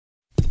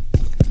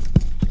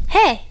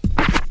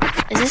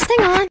Is this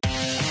thing on?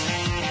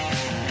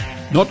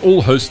 Not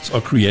all hosts are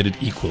created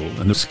equal,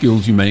 and the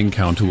skills you may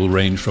encounter will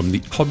range from the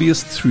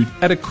hobbyist through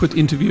adequate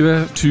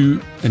interviewer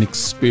to an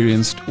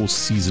experienced or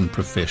seasoned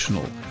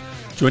professional.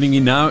 Joining me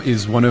now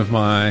is one of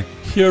my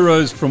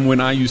heroes from when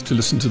I used to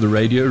listen to the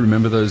radio.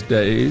 Remember those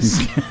days?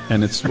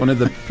 And it's one of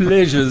the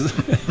pleasures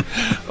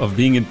of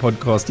being in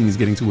podcasting is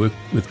getting to work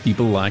with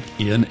people like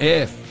Ian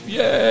F.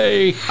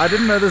 Yay! I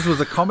didn't know this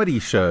was a comedy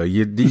show.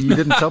 You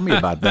didn't tell me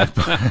about that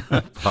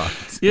part.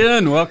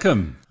 Ian,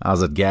 welcome.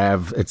 How's it,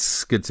 Gav?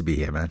 It's good to be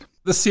here, man.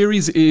 The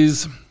series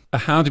is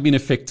how to be an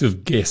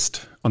effective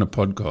guest on a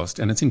podcast,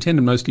 and it's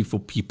intended mostly for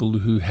people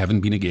who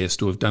haven't been a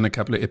guest or have done a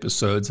couple of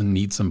episodes and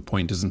need some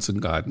pointers and some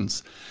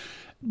guidance.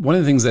 One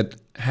of the things that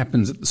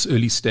happens at this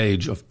early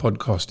stage of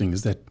podcasting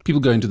is that people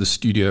go into the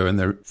studio and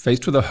they're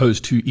faced with a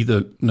host who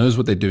either knows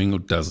what they're doing or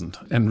doesn't.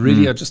 And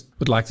really, I just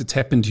would like to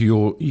tap into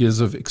your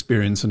years of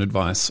experience and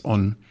advice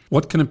on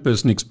what can a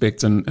person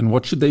expect and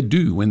what should they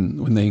do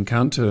when they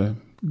encounter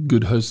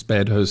good hosts,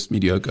 bad hosts,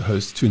 mediocre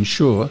hosts, to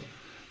ensure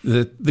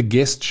that the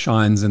guest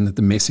shines and that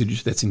the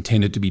message that's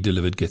intended to be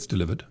delivered gets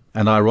delivered.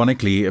 And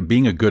ironically,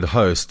 being a good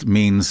host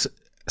means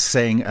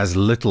saying as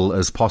little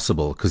as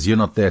possible, because you're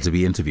not there to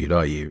be interviewed,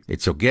 are you?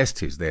 It's your guest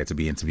who's there to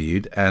be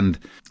interviewed. And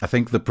I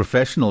think the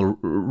professional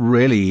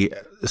really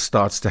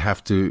starts to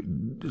have to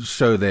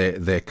show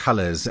their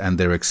colors and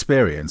their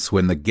experience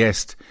when the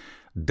guest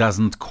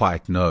doesn't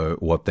quite know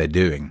what they're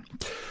doing.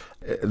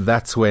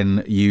 That's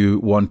when you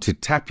want to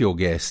tap your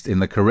guest in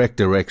the correct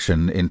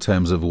direction in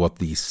terms of what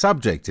the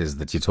subject is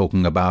that you're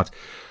talking about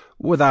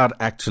without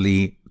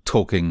actually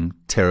talking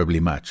terribly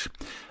much.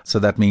 So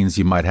that means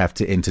you might have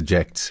to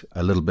interject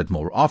a little bit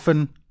more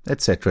often,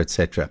 etc.,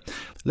 etc.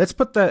 Let's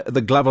put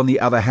the glove on the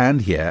other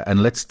hand here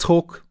and let's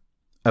talk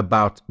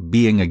about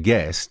being a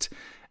guest.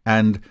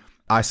 And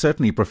I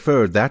certainly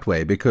prefer it that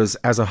way because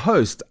as a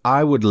host,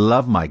 I would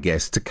love my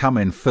guests to come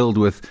in filled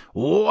with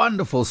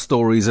wonderful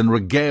stories and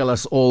regale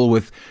us all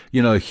with,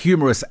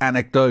 humorous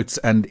anecdotes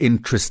and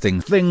interesting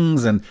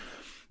things, and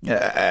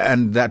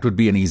that would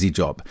be an easy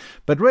job.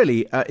 But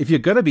really, if you're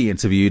going to be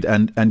interviewed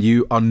and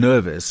you are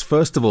nervous,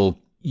 first of all,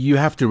 you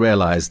have to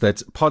realize that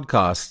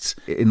podcasts,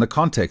 in the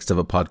context of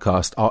a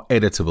podcast, are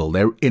editable.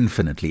 They're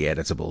infinitely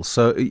editable.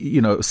 So,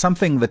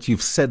 something that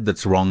you've said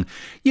that's wrong,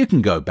 you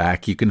can go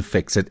back, you can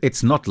fix it.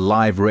 It's not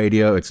live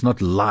radio. It's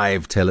not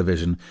live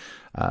television.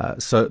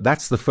 So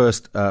that's the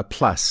first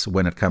plus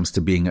when it comes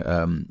to being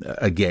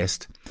a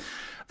guest.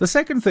 The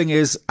second thing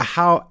is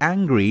how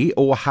angry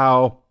or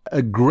how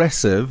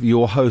aggressive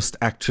your host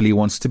actually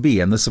wants to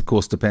be. And this, of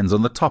course, depends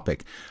on the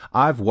topic.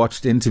 I've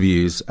watched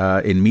interviews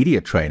in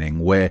media training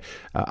where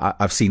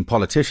I've seen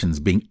politicians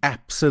being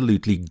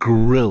absolutely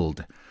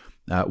grilled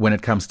when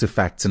it comes to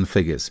facts and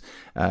figures.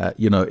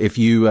 If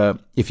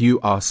you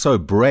are so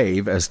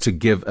brave as to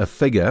give a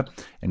figure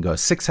and go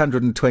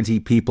 620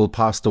 people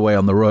passed away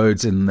on the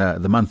roads in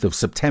the month of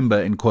September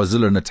in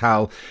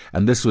KwaZulu-Natal,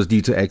 and this was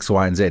due to X,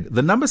 Y, and Z,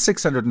 the number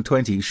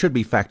 620 should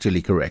be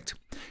factually correct.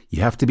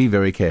 You have to be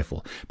very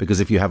careful because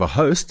if you have a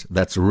host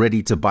that's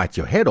ready to bite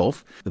your head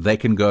off, they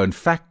can go and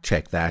fact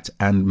check that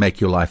and make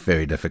your life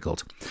very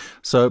difficult.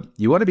 So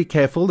you want to be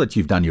careful that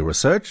you've done your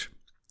research,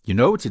 you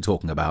know what you're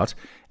talking about,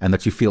 and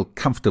that you feel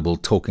comfortable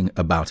talking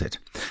about it.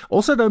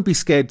 Also, don't be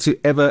scared to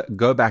ever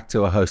go back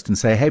to a host and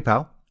say, hey,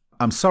 pal,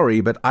 I'm sorry,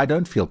 but I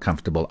don't feel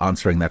comfortable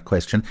answering that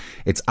question.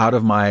 It's out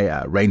of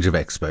my range of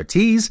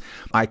expertise.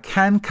 I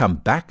can come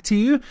back to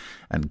you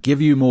and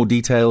give you more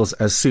details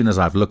as soon as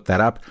I've looked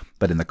that up.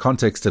 But in the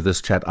context of this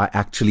chat, I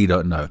actually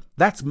don't know.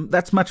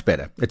 That's much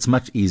better. It's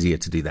much easier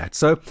to do that.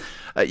 So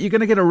you're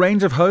going to get a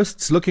range of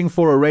hosts looking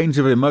for a range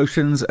of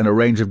emotions and a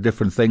range of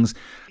different things.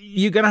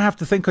 You're going to have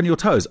to think on your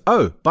toes.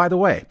 Oh, by the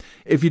way,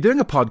 if you're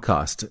doing a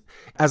podcast,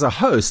 as a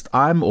host,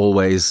 I'm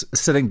always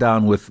sitting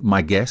down with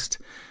my guest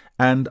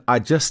and I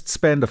just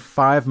spend a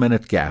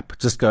 5-minute gap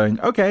just going,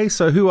 okay,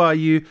 so who are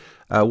you?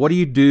 What do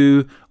you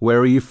do? Where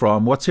are you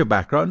from? What's your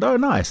background? Oh,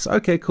 nice.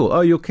 Okay, cool.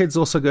 Oh, your kids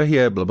also go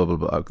here, blah, blah,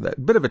 blah, blah. A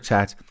bit of a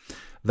chat.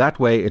 That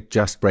way it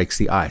just breaks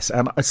the ice.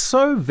 And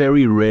so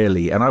very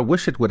rarely, and I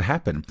wish it would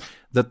happen,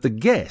 that the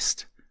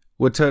guest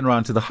would turn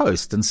around to the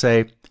host and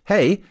say,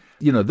 hey,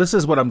 this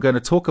is what I'm going to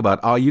talk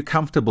about. Are you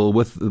comfortable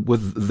with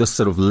this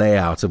sort of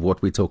layout of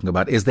what we're talking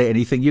about? Is there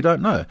anything you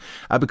don't know?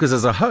 Because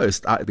as a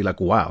host, I'd be like,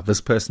 wow, this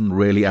person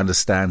really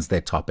understands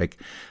their topic.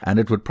 And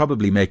it would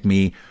probably make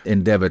me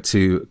endeavor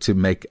to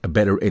make a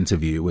better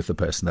interview with the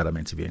person that I'm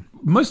interviewing.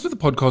 Most of the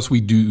podcasts we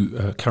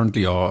do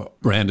currently are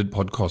branded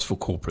podcasts for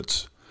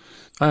corporates.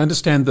 I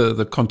understand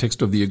the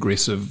context of the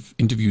aggressive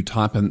interview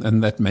type,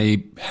 and that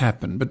may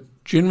happen.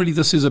 But generally,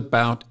 this is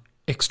about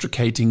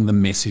extricating the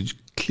message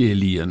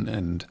clearly,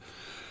 and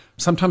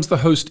sometimes the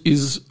host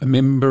is a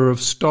member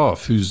of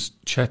staff who's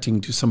chatting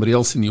to somebody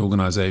else in the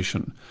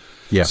organization.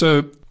 Yeah.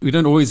 So we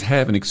don't always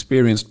have an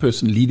experienced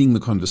person leading the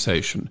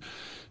conversation.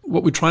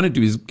 What we're trying to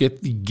do is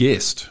get the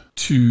guest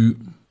to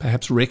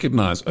perhaps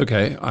recognize,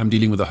 okay, I'm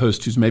dealing with a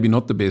host who's maybe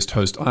not the best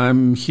host.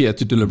 I'm here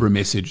to deliver a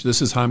message.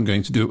 This is how I'm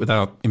going to do it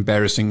without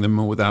embarrassing them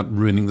or without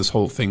ruining this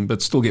whole thing,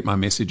 but still get my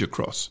message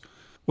across.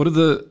 What are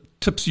the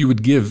tips you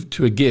would give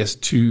to a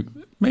guest to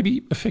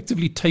maybe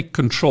effectively take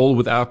control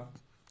without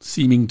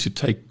seeming to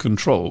take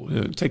control.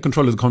 Take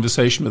control of the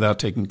conversation without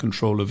taking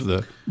control of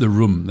the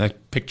room,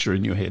 that picture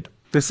in your head.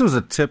 This was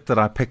a tip that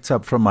I picked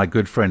up from my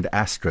good friend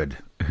Astrid,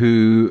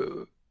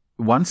 who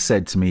once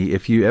said to me,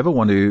 if you ever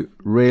want to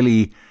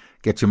really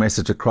get your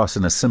message across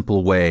in a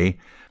simple way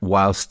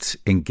whilst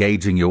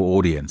engaging your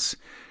audience,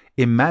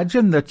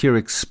 imagine that you're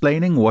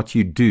explaining what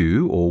you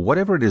do or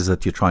whatever it is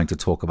that you're trying to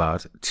talk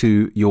about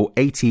to your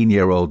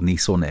 18-year-old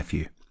niece or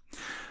nephew.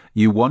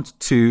 You want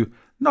to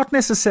not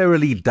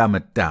necessarily dumb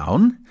it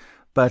down,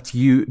 but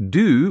you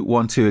do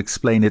want to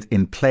explain it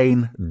in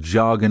plain,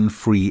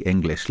 jargon-free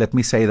English. Let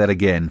me say that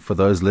again for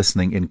those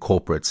listening in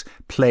corporates.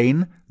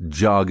 Plain,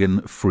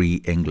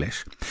 jargon-free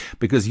English.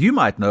 Because you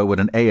might know what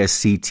an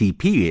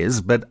ASCTP is,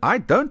 but I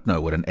don't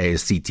know what an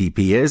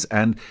ASCTP is,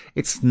 and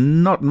it's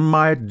not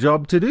my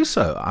job to do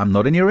so. I'm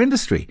not in your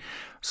industry.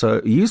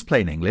 So use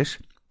plain English.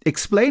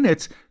 Explain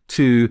it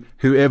to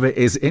whoever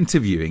is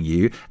interviewing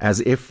you as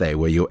if they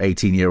were your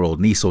 18-year-old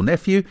niece or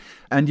nephew,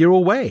 and you're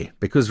away,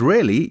 because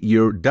really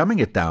you're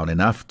dumbing it down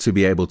enough to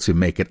be able to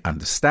make it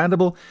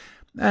understandable,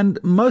 and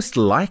most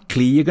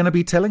likely you're going to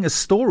be telling a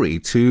story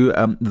to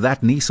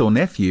that niece or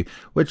nephew,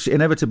 which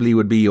inevitably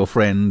would be your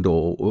friend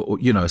or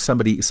you know,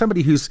 somebody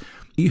who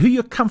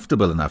you're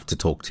comfortable enough to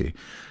talk to.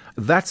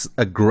 That's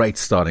a great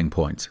starting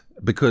point,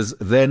 because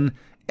then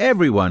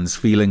everyone's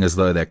feeling as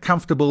though they're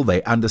comfortable,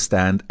 they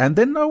understand, and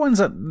then no one's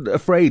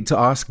afraid to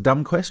ask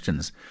dumb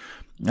questions.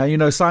 You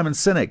know, Simon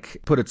Sinek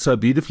put it so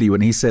beautifully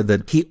when he said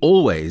that he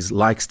always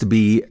likes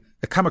to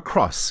come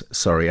across,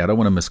 I don't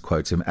want to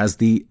misquote him, as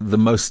the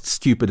most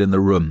stupid in the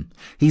room.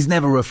 He's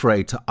never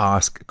afraid to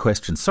ask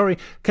questions. Sorry,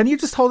 can you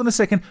just hold on a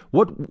second?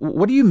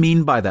 What do you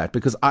mean by that?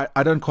 Because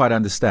I don't quite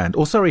understand.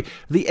 Or sorry,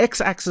 the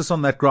x-axis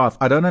on that graph,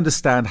 I don't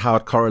understand how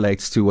it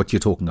correlates to what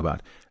you're talking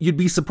about. You'd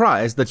be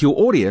surprised that your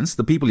audience,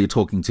 the people you're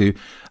talking to,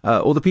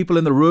 or the people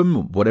in the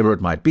room, whatever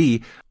it might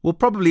be, will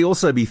probably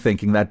also be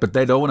thinking that, but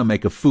they don't want to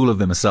make a fool of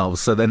themselves,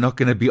 so they're not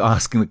going to be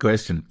asking the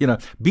question. You know,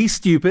 be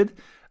stupid.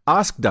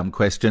 Ask dumb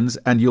questions,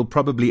 and you'll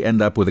probably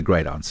end up with a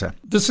great answer.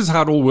 This is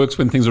how it all works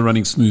when things are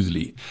running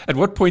smoothly. At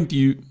what point do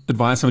you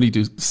advise somebody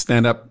to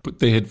stand up, put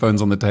their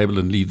headphones on the table,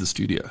 and leave the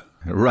studio?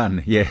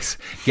 Run, yes.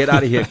 Get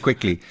out of here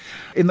quickly.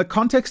 In the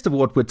context of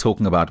what we're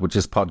talking about, which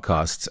is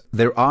podcasts,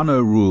 there are no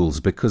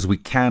rules because we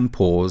can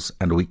pause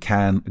and we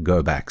can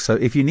go back. So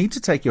if you need to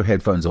take your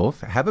headphones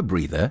off, have a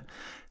breather,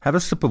 have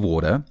a sip of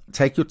water,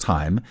 take your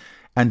time,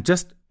 and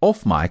just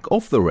off mic,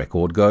 off the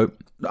record, go,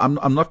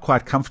 I'm not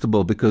quite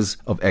comfortable because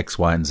of X,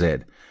 Y, and Z.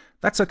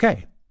 That's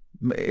okay.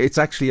 It's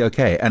actually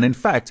okay. And in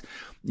fact,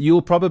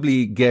 you'll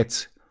probably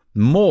get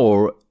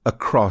more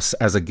across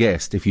as a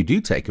guest if you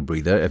do take a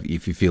breather,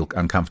 if you feel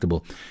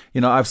uncomfortable. You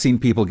know, I've seen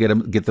people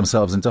get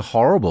themselves into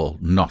horrible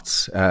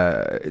knots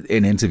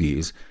in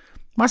interviews,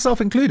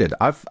 myself included.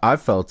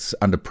 I've felt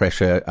under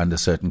pressure under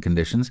certain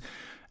conditions.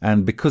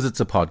 And because it's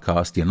a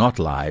podcast, you're not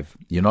live,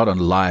 you're not on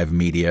live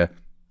media,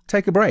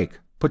 take a break.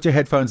 Put your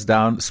headphones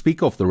down,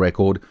 speak off the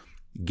record,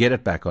 get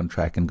it back on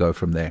track and go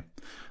from there.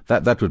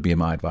 That would be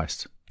my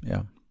advice.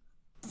 Yeah.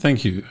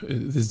 Thank you.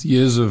 There's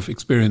years of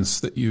experience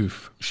that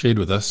you've shared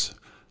with us.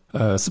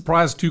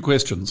 Surprise 2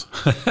 questions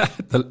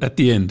at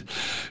the end.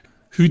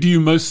 Who do you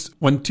most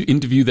want to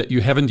interview that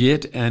you haven't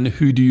yet? And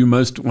who do you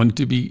most want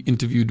to be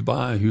interviewed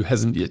by who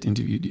hasn't yet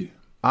interviewed you?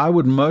 I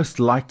would most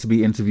like to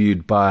be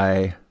interviewed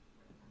by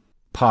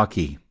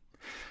Parky.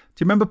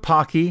 Do you remember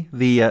Parky,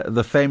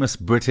 the famous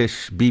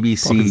British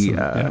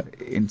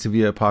BBC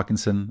interviewer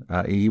Parkinson?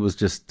 He was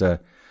just.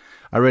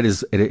 I read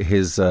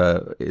his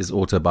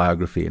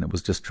autobiography, and it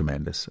was just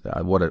tremendous.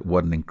 What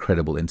an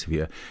incredible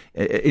interviewer!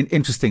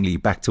 Interestingly,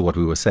 back to what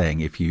we were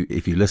saying, if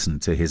you listen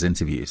to his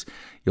interviews,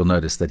 you'll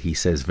notice that he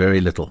says very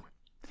little.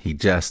 He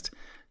just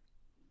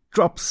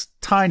drops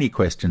tiny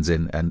questions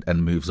in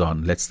and moves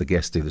on. Lets the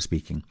guest do the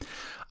speaking.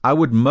 I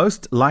would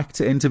most like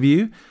to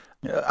interview.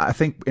 I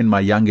think in my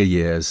younger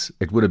years,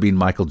 it would have been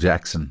Michael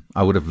Jackson.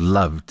 I would have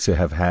loved to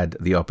have had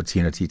the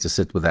opportunity to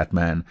sit with that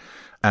man.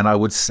 And I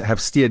would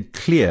have steered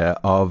clear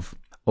of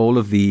all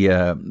of the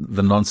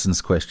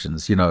nonsense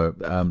questions,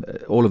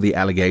 all of the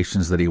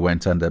allegations that he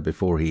went under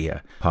before he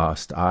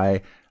passed.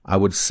 I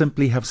would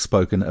simply have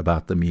spoken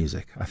about the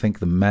music. I think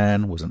the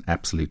man was an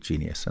absolute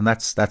genius. And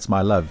that's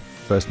my love,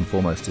 first and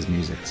foremost, is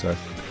music. So,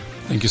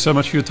 thank you so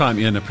much for your time,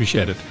 Ian.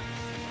 Appreciate it.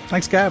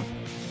 Thanks, Gav.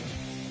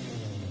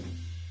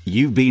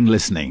 You've been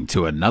listening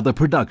to another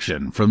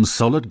production from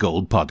Solid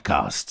Gold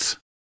Podcasts.